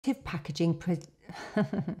packaging,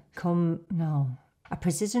 a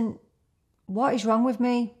precision, what is wrong with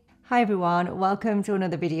me? Hi everyone, welcome to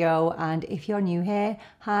another video, and if you're new here,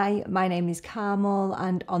 hi, my name is Carmel,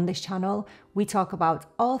 and on this channel we talk about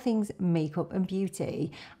all things makeup and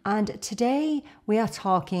beauty, and today we are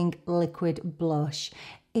talking liquid blush.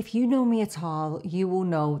 If you know me at all, you will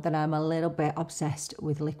know that I'm a little bit obsessed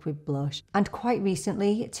with liquid blush. And quite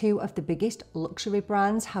recently, two of the biggest luxury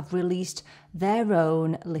brands have released their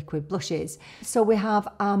own liquid blushes. So we have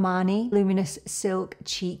Armani Luminous Silk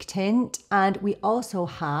Cheek Tint, and we also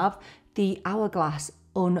have the Hourglass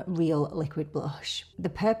Unreal Liquid Blush. The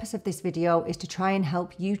purpose of this video is to try and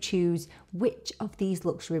help you choose which of these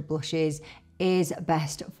luxury blushes is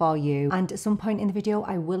best for you, and at some point in the video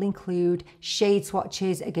I will include shade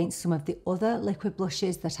swatches against some of the other liquid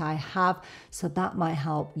blushes that I have, so that might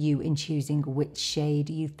help you in choosing which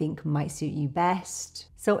shade you think might suit you best.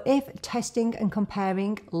 So if testing and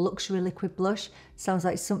comparing luxury liquid blush sounds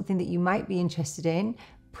like something that you might be interested in,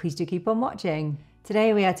 please do keep on watching.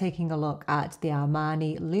 Today we are taking a look at the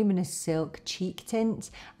Armani Luminous Silk Cheek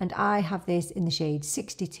Tint, and I have this in the shade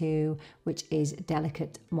 62, which is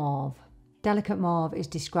Delicate Mauve. Delicate Mauve is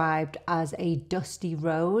described as a dusty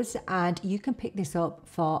rose, and you can pick this up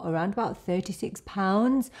for around about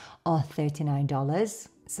 £36 or $39.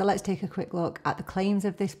 So let's take a quick look at the claims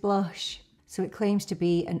of this blush. So it claims to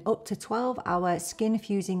be an up to 12-hour skin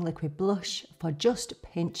fusing liquid blush for just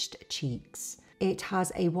pinched cheeks. It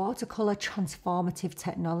has a watercolour transformative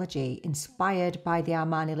technology inspired by the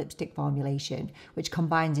Armani lipstick formulation, which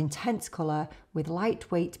combines intense colour with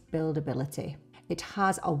lightweight buildability. It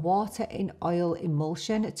has a water in oil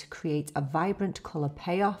emulsion to create a vibrant colour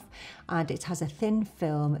payoff, and it has a thin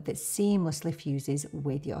film that seamlessly fuses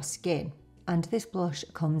with your skin. And this blush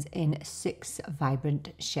comes in 6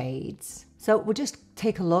 vibrant shades. So we'll just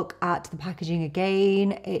take a look at the packaging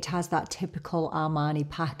again. It has that typical Armani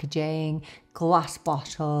packaging, glass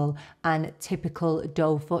bottle, and typical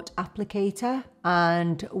doe foot applicator.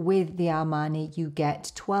 And with the Armani, you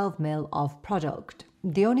get 12 ml of product.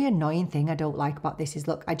 The only annoying thing I don't like about this is,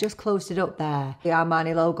 look, I just closed it up there. The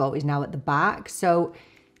Armani logo is now at the back, so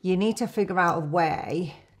you need to figure out a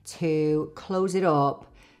way to close it up.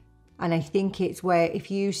 And I think it's where if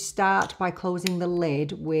you start by closing the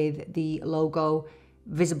lid with the logo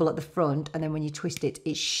visible at the front, and then when you twist it,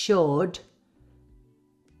 it should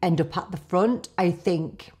end up at the front. I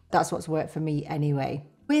think that's what's worked for me anyway.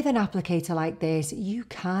 With an applicator like this, you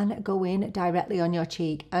can go in directly on your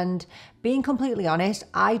cheek, and being completely honest,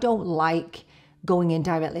 I don't like going in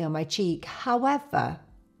directly on my cheek. However,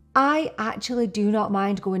 I actually do not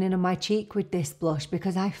mind going in on my cheek with this blush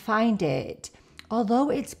because I find it, although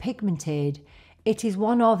it's pigmented, it is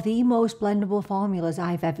one of the most blendable formulas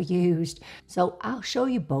I've ever used. So I'll show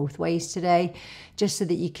you both ways today, just so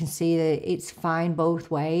that you can see that it's fine both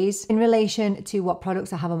ways. In relation to what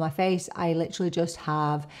products I have on my face, I literally just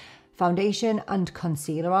have foundation and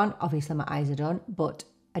concealer on. Obviously my eyes are done, but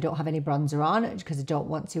I don't have any bronzer on because I don't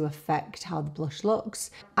want to affect how the blush looks.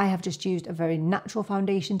 I have just used a very natural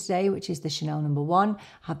foundation today, which is the Chanel No. 1. I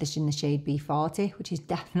have this in the shade B40, which is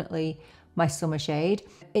definitely my summer shade.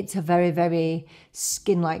 It's a very, very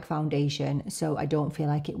skin-like foundation, so I don't feel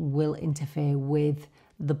like it will interfere with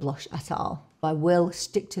the blush at all. I will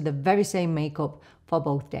stick to the very same makeup for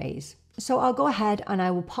both days. So I'll go ahead and I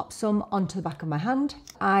will pop some onto the back of my hand.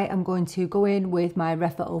 I am going to go in with my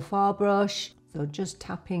Revitalizing 04 brush, so just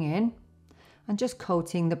tapping in and just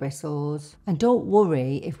coating the bristles. And don't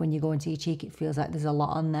worry if when you go into your cheek it feels like there's a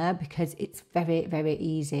lot on there, because it's very, very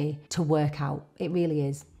easy to work out. It really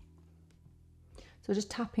is. So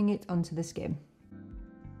just tapping it onto the skin.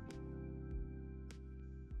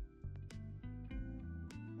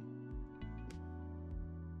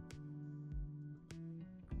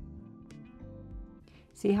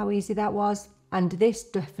 See how easy that was? And this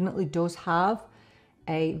definitely does have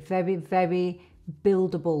a very, very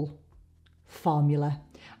buildable formula.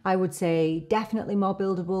 I would say definitely more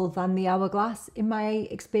buildable than the Hourglass in my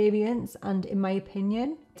experience and in my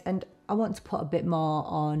opinion. And I want to put a bit more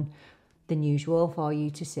on than usual for you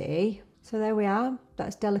to see. So there we are,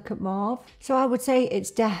 that's Delicate Mauve. So I would say it's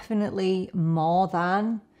definitely more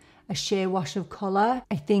than a sheer wash of colour.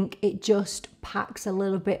 I think it just packs a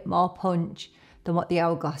little bit more punch than what the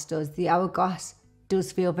Hourglass does. The Hourglass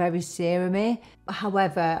does feel very serumy.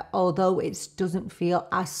 However, although it doesn't feel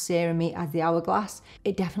as serumy as the Hourglass,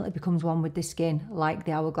 it definitely becomes one with the skin like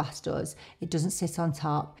the Hourglass does. It doesn't sit on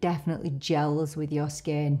top, definitely gels with your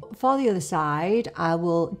skin. For the other side, I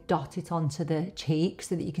will dot it onto the cheek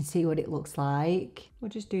so that you can see what it looks like. We'll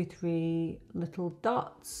just do 3 little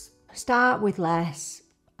dots. Start with less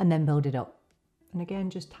and then build it up. And again,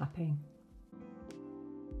 just tapping.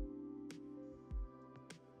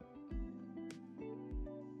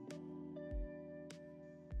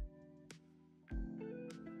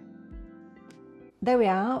 There we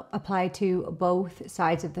are, applied to both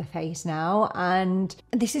sides of the face now, and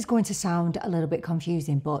this is going to sound a little bit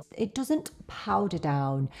confusing, but it doesn't powder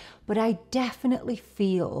down, but I definitely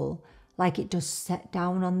feel like it does set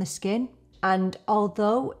down on the skin. And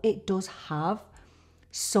although it does have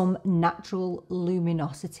some natural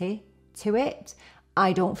luminosity to it,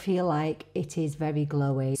 I don't feel like it is very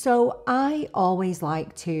glowy. So I always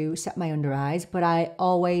like to set my under eyes, but I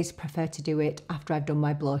always prefer to do it after I've done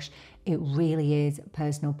my blush. It really is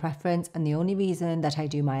personal preference, and the only reason that I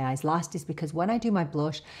do my eyes last is because when I do my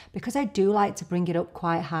blush, because I do like to bring it up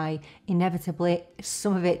quite high, inevitably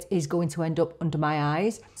some of it is going to end up under my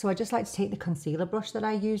eyes. So I just like to take the concealer brush that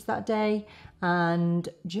I used that day and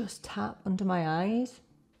just tap under my eyes,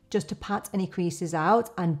 just to pat any creases out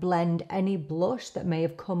and blend any blush that may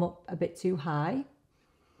have come up a bit too high.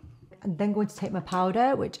 I'm then going to take my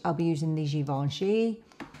powder, which I'll be using the Givenchy,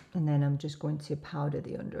 and then I'm just going to powder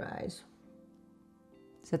the under eyes.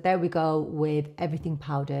 So there we go with everything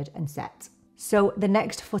powdered and set. So the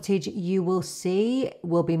next footage you will see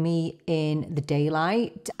will be me in the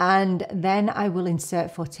daylight, and then I will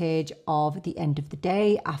insert footage of the end of the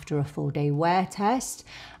day after a full day wear test,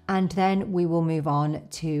 and then we will move on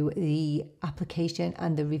to the application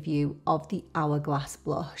and the review of the Hourglass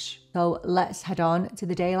blush. So let's head on to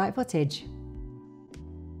the daylight footage.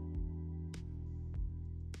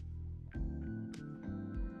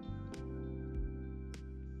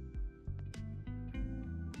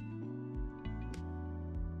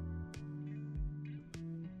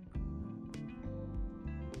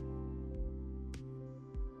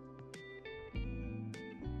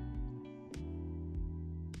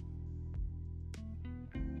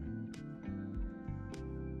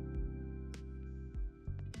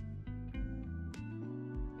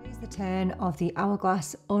 The turn of the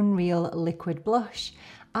Hourglass Unreal Liquid Blush.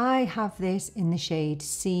 I have this in the shade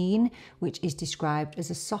Scene, which is described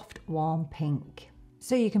as a soft warm pink.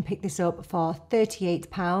 So you can pick this up for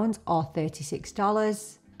 £38 or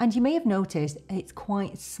 $36. And you may have noticed it's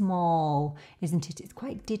quite small, isn't it? It's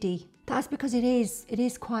quite diddy. That's because it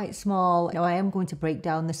is quite small. Now I am going to break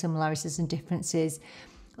down the similarities and differences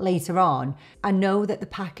later on. I know that the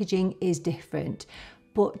packaging is different,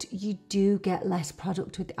 but you do get less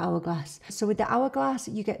product with the Hourglass. So with the Hourglass,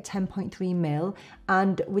 you get 10.3 mil,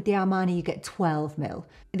 and with the Armani, you get 12 mil.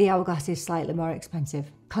 The Hourglass is slightly more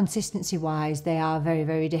expensive. Consistency-wise, they are very,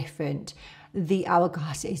 very different. The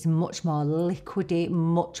Hourglass is much more liquidy,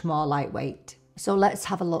 much more lightweight. So let's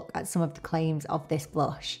have a look at some of the claims of this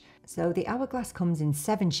blush. So the Hourglass comes in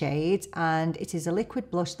 7 shades, and it is a liquid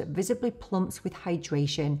blush that visibly plumps with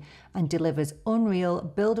hydration and delivers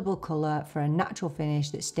unreal buildable colour for a natural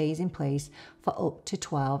finish that stays in place for up to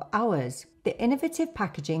 12 hours. The innovative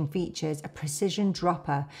packaging features a precision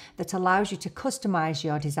dropper that allows you to customise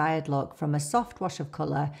your desired look, from a soft wash of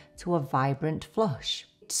colour to a vibrant flush.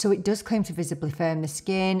 So it does claim to visibly firm the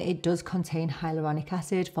skin, it does contain hyaluronic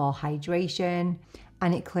acid for hydration,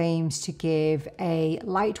 and it claims to give a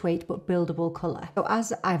lightweight but buildable colour. So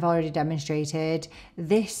as I've already demonstrated,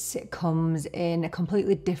 this comes in a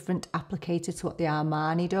completely different applicator to what the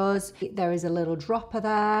Armani does. There is a little dropper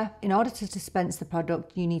there. In order to dispense the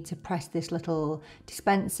product, you need to press this little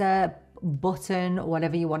dispenser button, or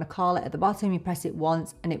whatever you want to call it, at the bottom. You press it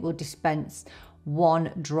once and it will dispense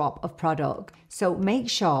 1 drop of product. So make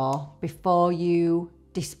sure before you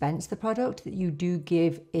dispense the product that you do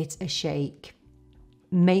give it a shake.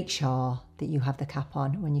 Make sure that you have the cap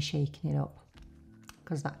on when you're shaking it up,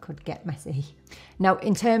 because that could get messy. Now,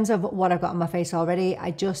 in terms of what I've got on my face already,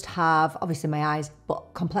 I just have obviously my eyes,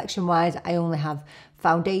 but complexion wise, I only have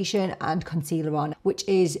foundation and concealer on, which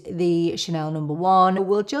is the Chanel No. 1.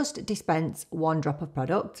 We'll just dispense 1 drop of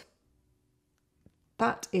product.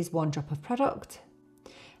 That is 1 drop of product.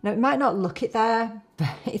 Now, it might not look it there, but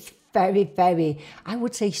it's very, very, I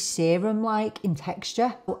would say, serum-like in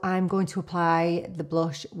texture. I'm going to apply the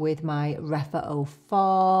blush with my Refa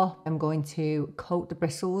 04. I'm going to coat the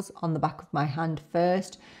bristles on the back of my hand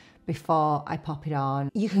first before I pop it on.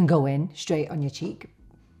 You can go in straight on your cheek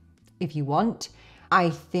if you want. I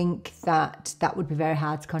think that that would be very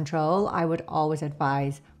hard to control. I would always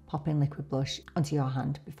advise popping liquid blush onto your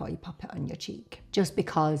hand before you pop it on your cheek, just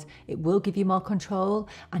because it will give you more control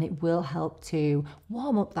and it will help to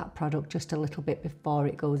warm up that product just a little bit before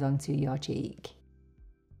it goes onto your cheek.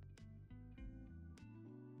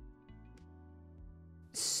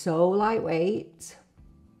 So lightweight,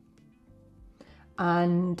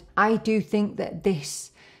 and I do think that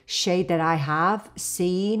this shade that I have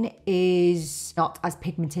seen is not as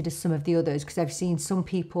pigmented as some of the others, because I've seen some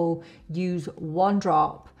people use one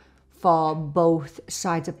drop for both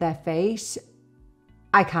sides of their face.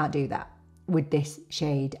 I can't do that with this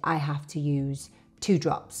shade. I have to use 2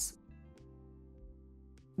 drops.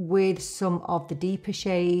 With some of the deeper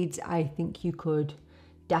shades, I think you could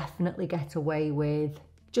definitely get away with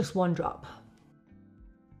just 1 drop.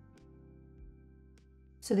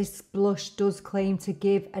 So this blush does claim to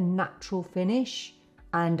give a natural finish,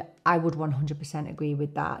 and I would 100% agree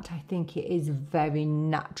with that. I think it is a very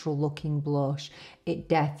natural looking blush. It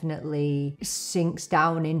definitely sinks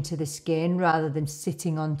down into the skin rather than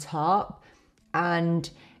sitting on top. And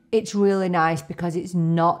it's really nice because it's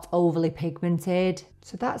not overly pigmented.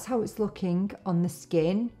 So that's how it's looking on the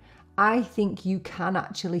skin. I think you can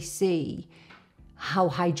actually see how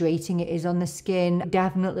hydrating it is on the skin. It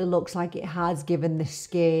definitely looks like it has given the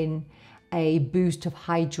skin a boost of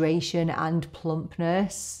hydration and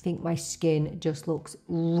plumpness. I think my skin just looks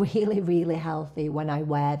really, really healthy when I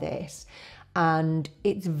wear this. And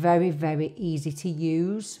it's very, very easy to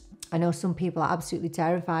use. I know some people are absolutely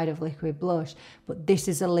terrified of liquid blush, but this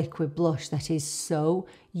is a liquid blush that is so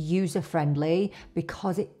user-friendly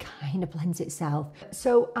because it kind of blends itself.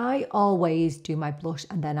 So I always do my blush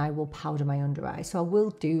and then I will powder my under eye. So I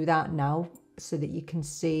will do that now so that you can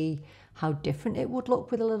see how different it would look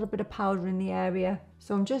with a little bit of powder in the area.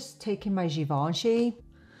 So I'm just taking my Givenchy.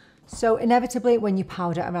 So inevitably when you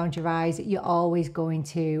powder around your eyes, you're always going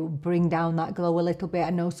to bring down that glow a little bit.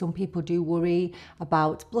 I know some people do worry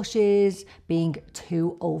about blushes being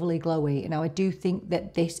too overly glowy. Now I do think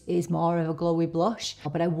that this is more of a glowy blush,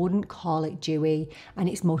 but I wouldn't call it dewy, and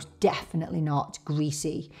it's most definitely not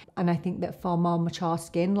greasy. And I think that for more mature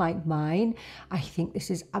skin like mine, I think this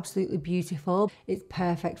is absolutely beautiful. It's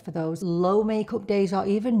perfect for those low makeup days or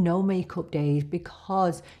even no makeup days,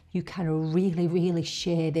 because you can really, really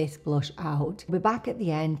share this blush out. We're back at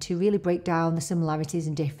the end to really break down the similarities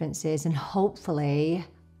and differences, and hopefully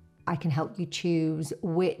I can help you choose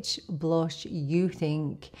which blush you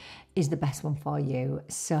think is the best one for you.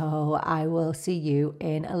 So I will see you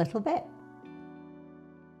in a little bit.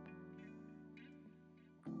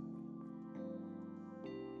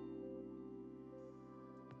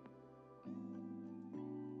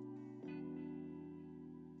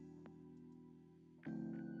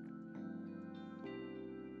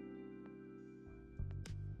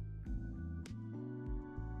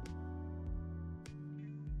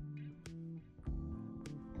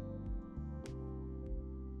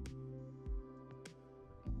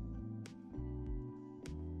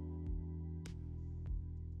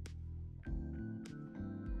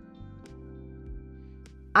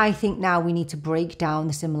 I think now we need to break down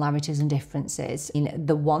the similarities and differences. And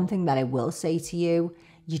the one thing that I will say to you,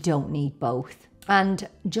 you don't need both. And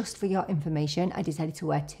just for your information, I decided to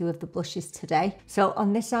wear 2 of the blushes today. So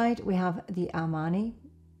on this side, we have the Armani,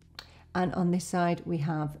 and on this side, we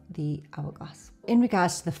have the Hourglass. In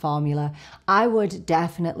regards to the formula, I would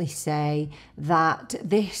definitely say that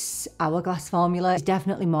this Hourglass formula is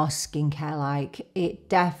definitely more skincare-like. It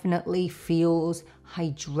definitely feels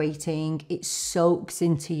hydrating. It soaks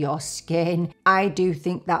into your skin. I do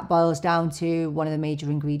think that boils down to one of the major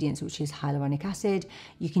ingredients, which is hyaluronic acid.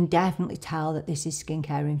 You can definitely tell that this is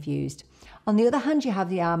skincare infused. On the other hand, you have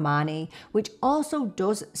the Armani, which also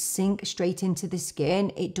does sink straight into the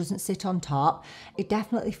skin. It doesn't sit on top. It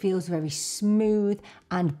definitely feels very smooth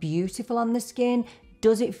and beautiful on the skin.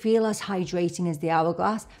 Does it feel as hydrating as the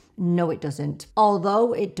Hourglass? No, it doesn't.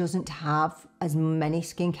 Although it doesn't have as many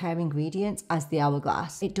skincare ingredients as the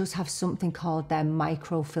Hourglass, it does have something called their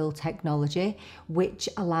microfill technology, which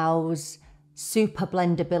allows super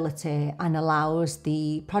blendability and allows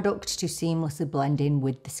the product to seamlessly blend in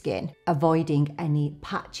with the skin, avoiding any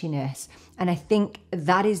patchiness. And I think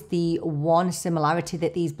that is the one similarity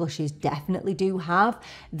that these blushes definitely do have.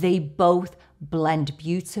 They both blend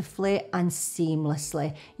beautifully and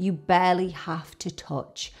seamlessly. You barely have to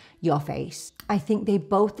touch your face. I think they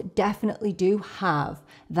both definitely do have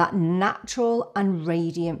that natural and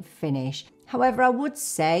radiant finish. However, I would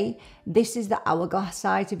say this is the Hourglass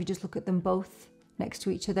side. So if you just look at them both next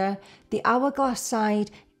to each other, the Hourglass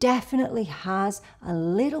side definitely has a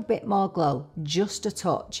little bit more glow, just a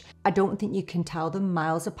touch. I don't think you can tell them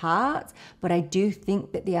miles apart, but I do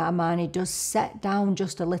think that the Armani does set down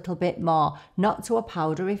just a little bit more, not to a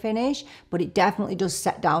powdery finish, but it definitely does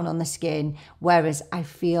set down on the skin, whereas I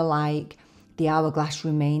feel like the Hourglass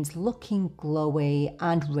remains looking glowy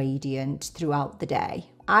and radiant throughout the day.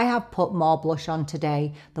 I have put more blush on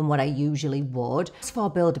today than what I usually would. As for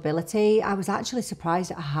buildability, I was actually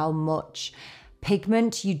surprised at how much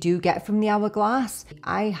pigment you do get from the Hourglass.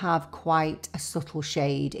 I have quite a subtle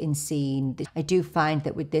shade in Scene. I do find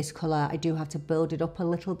that with this colour, I do have to build it up a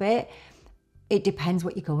little bit. It depends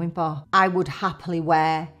what you're going for. I would happily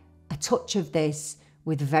wear a touch of this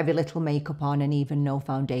with very little makeup on and even no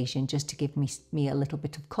foundation, just to give me a little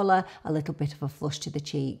bit of colour, a little bit of a flush to the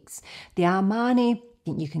cheeks. The Armani, I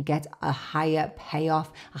think you can get a higher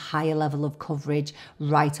payoff, a higher level of coverage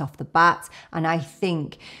right off the bat. And I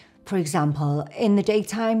think, for example, in the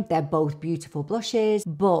daytime, they're both beautiful blushes,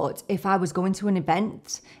 but if I was going to an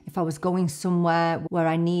event, if I was going somewhere where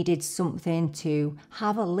I needed something to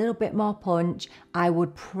have a little bit more punch, I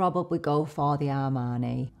would probably go for the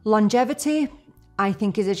Armani. Longevity, I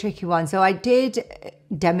think, is a tricky one. So I did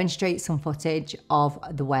demonstrate some footage of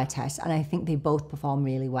the wear test, and I think they both perform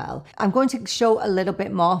really well. I'm going to show a little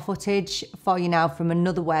bit more footage for you now from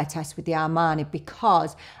another wear test with the Armani,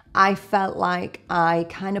 because I felt like I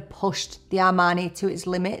kind of pushed the Armani to its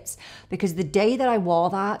limits, because the day that I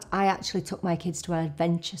wore that, I actually took my kids to an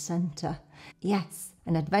adventure centre. Yes,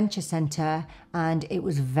 an adventure centre, and it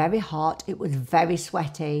was very hot, it was very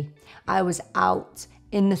sweaty. I was out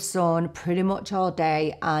in the sun pretty much all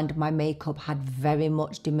day, and my makeup had very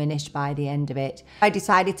much diminished by the end of it. I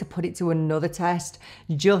decided to put it to another test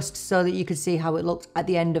just so that you could see how it looked at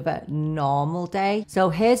the end of a normal day. So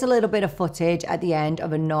here's a little bit of footage at the end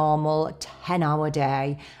of a normal 10-hour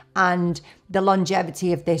day. And the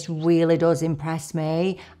longevity of this really does impress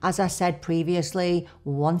me. As I said previously,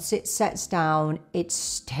 once it sets down, it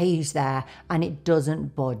stays there and it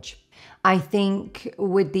doesn't budge. I think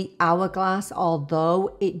with the Hourglass,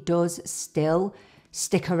 although it does still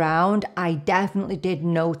stick around, I definitely did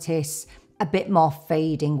notice a bit more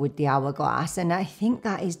fading with the Hourglass, and I think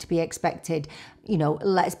that is to be expected. You know,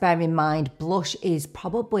 let's bear in mind, blush is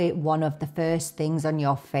probably one of the first things on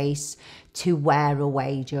your face to wear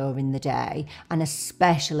away during the day, and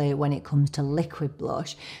especially when it comes to liquid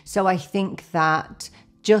blush. So I think that,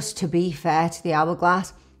 just to be fair to the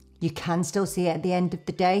Hourglass, you can still see it at the end of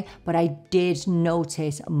the day, but I did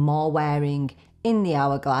notice more wearing in the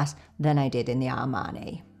Hourglass than I did in the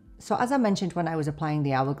Armani. So as I mentioned when I was applying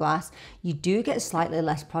the Hourglass, you do get slightly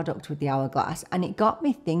less product with the Hourglass, and it got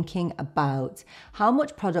me thinking about how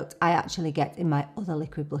much product I actually get in my other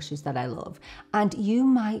liquid blushes that I love. And you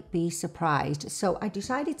might be surprised. So I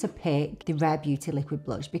decided to pick the Rare Beauty liquid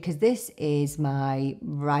blush because this is my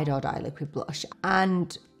ride or die liquid blush.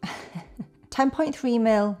 And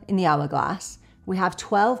 10.3ml in the Hourglass, we have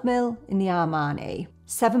 12ml in the Armani,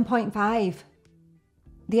 7.5.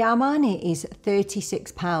 The Armani is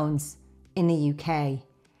 £36 in the UK,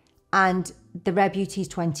 and the Rare Beauty is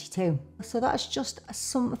 22. So that's just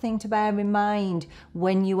something to bear in mind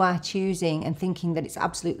when you are choosing and thinking that it's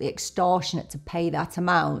absolutely extortionate to pay that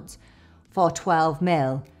amount for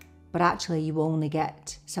 12ml, but actually you only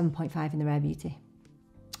get 7.5 in the Rare Beauty.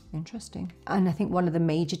 Interesting. And I think one of the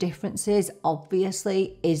major differences,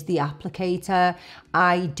 obviously, is the applicator.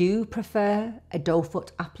 I do prefer a doe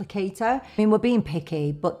foot applicator. I mean, we're being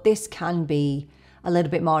picky, but this can be a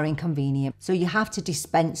little bit more inconvenient. So you have to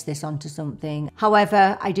dispense this onto something.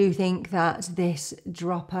 However, I do think that this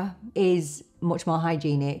dropper is much more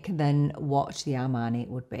hygienic than what the Armani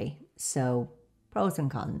would be. So pros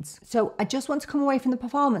and cons. So I just want to come away from the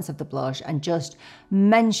performance of the blush and just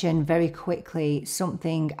mention very quickly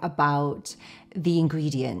something about the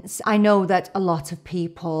ingredients. I know that a lot of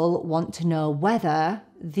people want to know whether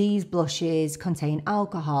these blushes contain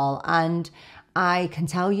alcohol, and I can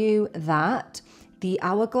tell you that the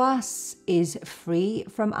Hourglass is free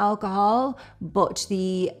from alcohol, but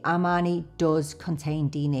the Armani does contain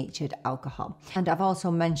denatured alcohol. And I've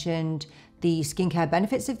also mentioned the skincare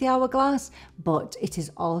benefits of the Hourglass, but it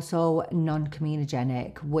is also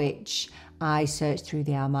non-comedogenic, which I searched through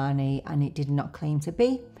the Armani and it did not claim to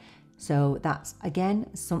be. So that's, again,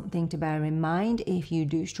 something to bear in mind if you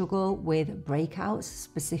do struggle with breakouts,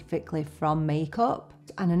 specifically from makeup.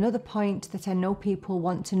 And another point that I know people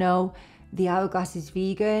want to know, the Hourglass is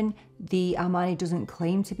vegan, the Armani doesn't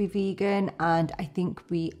claim to be vegan, and I think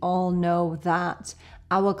we all know that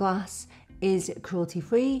Hourglass is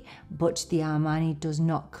cruelty-free, but the Armani does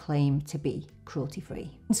not claim to be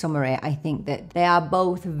cruelty-free. In summary, I think that they are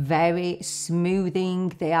both very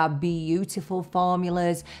smoothing, they are beautiful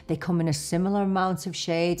formulas, they come in a similar amount of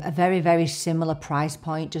shades, a very, very similar price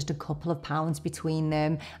point, just a couple of pounds between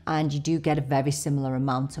them, and you do get a very similar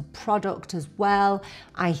amount of product as well.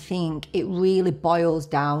 I think it really boils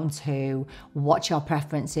down to what your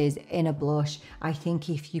preference is in a blush. I think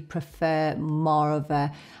if you prefer more of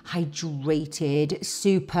a hydrated,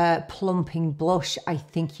 super plumping blush, I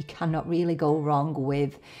think you cannot really go wrong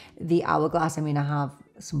with the Hourglass. I mean, I have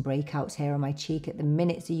some breakouts here on my cheek at the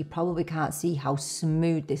minute, so you probably can't see how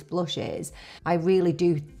smooth this blush is. I really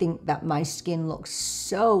do think that my skin looks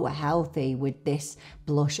so healthy with this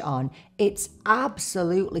blush on. It's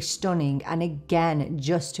absolutely stunning, and again,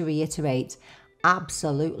 just to reiterate,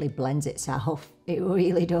 absolutely blends itself. It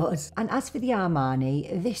really does. And as for the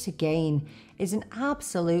Armani, this again is an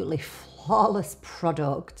absolutely flawless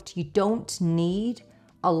product. You don't need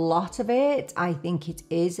a lot of it. I think it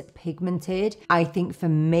is pigmented. I think for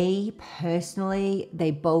me personally,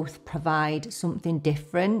 they both provide something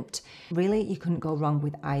different. Really, you couldn't go wrong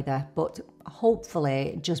with either, but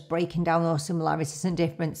hopefully just breaking down those similarities and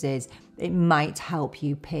differences, it might help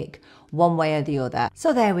you pick one way or the other.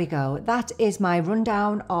 So there we go. That is my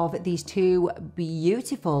rundown of these two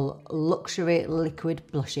beautiful luxury liquid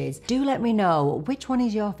blushes. Do let me know which one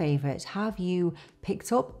is your favorite. Have you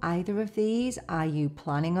picked up either of these? Are you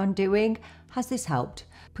planning on doing? Has this helped?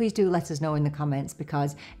 Please do let us know in the comments,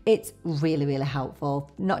 because it's really, really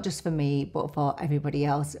helpful, not just for me, but for everybody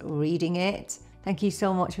else reading it. Thank you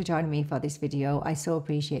so much for joining me for this video. I so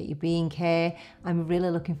appreciate you being here. I'm really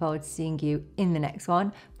looking forward to seeing you in the next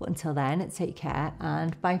one. But until then, take care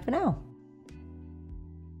and bye for now.